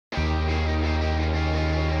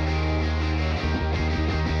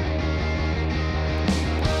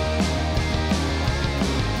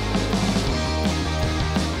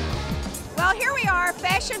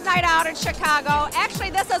Fashion Night Out in Chicago.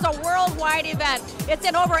 Actually, this is a worldwide event. It's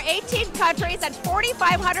in over 18 countries and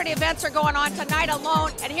 4,500 events are going on tonight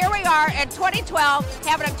alone. And here we are in 2012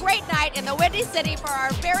 having a great night in the Windy City for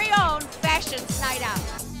our very own Fashion Night Out.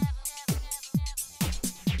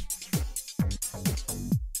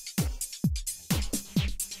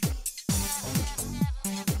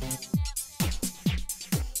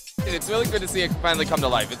 It's really good to see it finally come to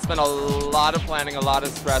life. It's been a lot of planning, a lot of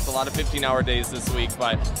stress, a lot of 15-hour days this week,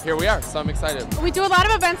 but here we are, so I'm excited. We do a lot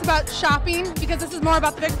of events about shopping because this is more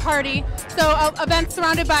about the big party. So events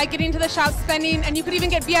surrounded by getting to the shop, spending, and you could even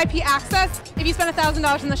get VIP access if you spend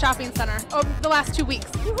 $1,000 in the shopping center over the last 2 weeks.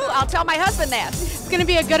 I'll tell my husband that. It's going to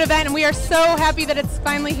be a good event, and we are so happy that it's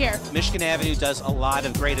finally here. Michigan Avenue does a lot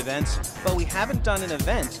of great events, but we haven't done an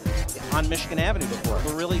event on Michigan Avenue before.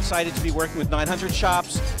 We're really excited to be working with 900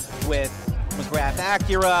 shops, with McGrath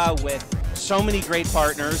Acura, with so many great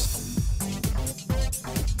partners.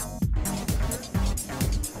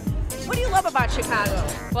 What do you love about Chicago?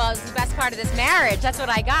 Well, it's the best part of this marriage. That's what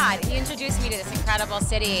I got. He introduced me to this incredible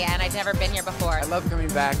city, and I'd never been here before. I love coming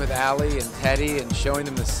back with Allie and Teddy and showing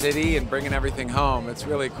them the city and bringing everything home. It's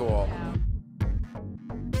really cool.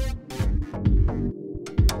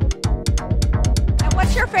 And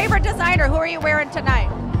what's your favorite designer? Who are you wearing tonight?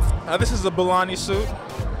 This is a Bologna suit,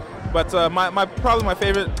 but probably my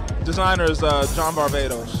favorite designer is John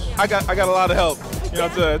Barbados. I got a lot of help,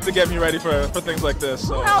 to get me ready for things like this.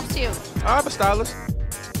 So. Who helps you? I have a stylist.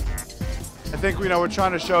 I think we're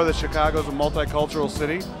trying to show that Chicago's a multicultural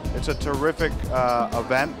city. It's a terrific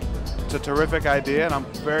event. It's a terrific idea, and I'm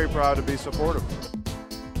very proud to be supportive.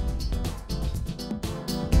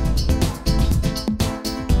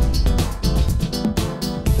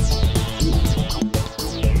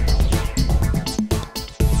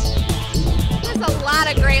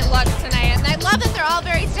 Great looks tonight, and I love that they're all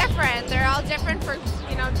very different. They're all different for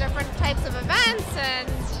different types of events, and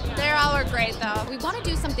they all are great though. We want to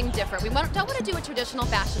do something different. We don't want to do a traditional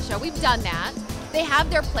fashion show. We've done that. They have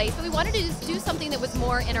their place, but we wanted to just do something that was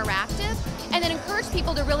more interactive and then encourage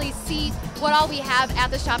people to really see what all we have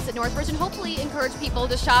at the shops at Northbridge, and hopefully encourage people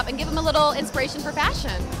to shop and give them a little inspiration for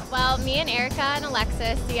fashion. Well, me and Erica and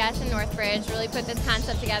Alexis, CS and Northbridge, really put this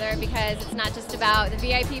concept together because it's not just about the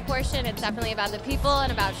VIP portion, it's definitely about the people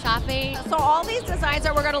and about shopping. So all these designs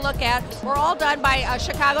that we're going to look at were all done by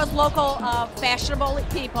Chicago's local fashionable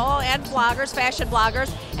people and bloggers, fashion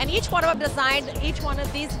bloggers, and each one of them designed each one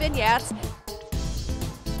of these vignettes.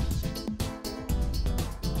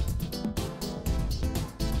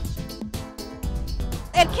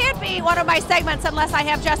 It can't be one of my segments unless I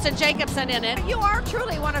have Justin Jacobson in it. You are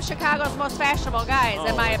truly one of Chicago's most fashionable guys,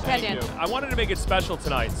 in my opinion. Thank you. I wanted to make it special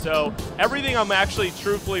tonight, so everything I'm actually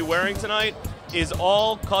truthfully wearing tonight is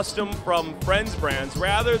all custom from Friends brands,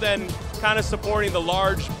 rather than kind of supporting the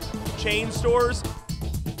large chain stores.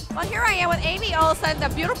 Well, here I am with Amy Olsen, the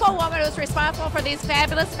beautiful woman who's responsible for these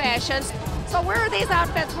fabulous fashions. So where are these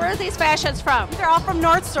outfits, where are these fashions from? They're all from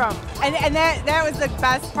Nordstrom. And that was the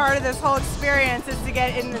best part of this whole experience, is to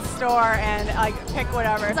get in the store and pick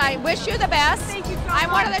whatever. I wish you the best. Thank you so much.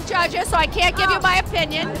 I'm one of the judges, so I can't give you my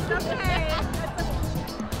opinion. It's okay.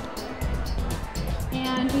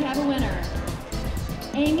 And we have a winner.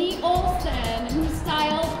 Amy Olsen, who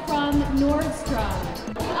styled from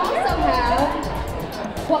Nordstrom. We also have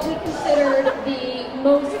what we considered the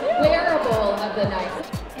most wearable of the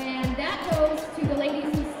night. And that goes to the ladies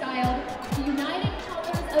who styled the United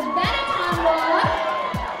Colors of Benetton look.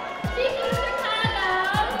 Cheeky Chicago,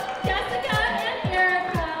 Jessica and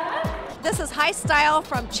Erica. This is High Style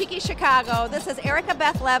from Cheeky Chicago. This is Erica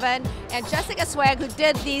Beth Levin and Jessica Swag who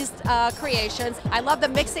did these creations. I love the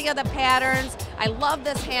mixing of the patterns. I love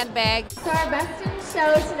this handbag. So our best in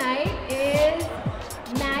show tonight is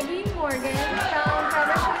Maggie Morgan from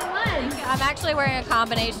Forever 21. I'm actually wearing a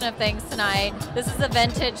combination of things tonight. This is a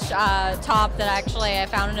vintage top that actually I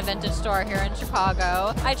found in a vintage store here in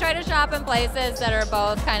Chicago. I try to shop in places that are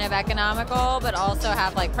both kind of economical but also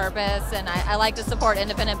have purpose, and I like to support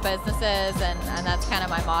independent businesses, and that's kind of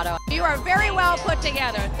my motto. You are very well put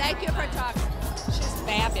together. Thank you for talking. She's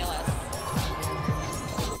fabulous.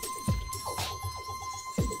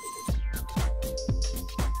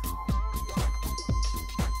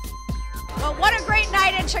 Well, what a great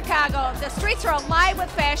night in Chicago. The streets are alive with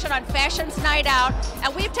fashion on Fashion's Night Out,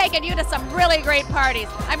 and we've taken you to some really great parties.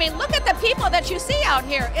 I mean, look at the people that you see out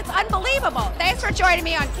here. It's unbelievable. Thanks for joining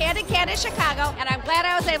me on Candid Candace Chicago, and I'm glad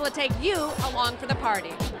I was able to take you along for the party.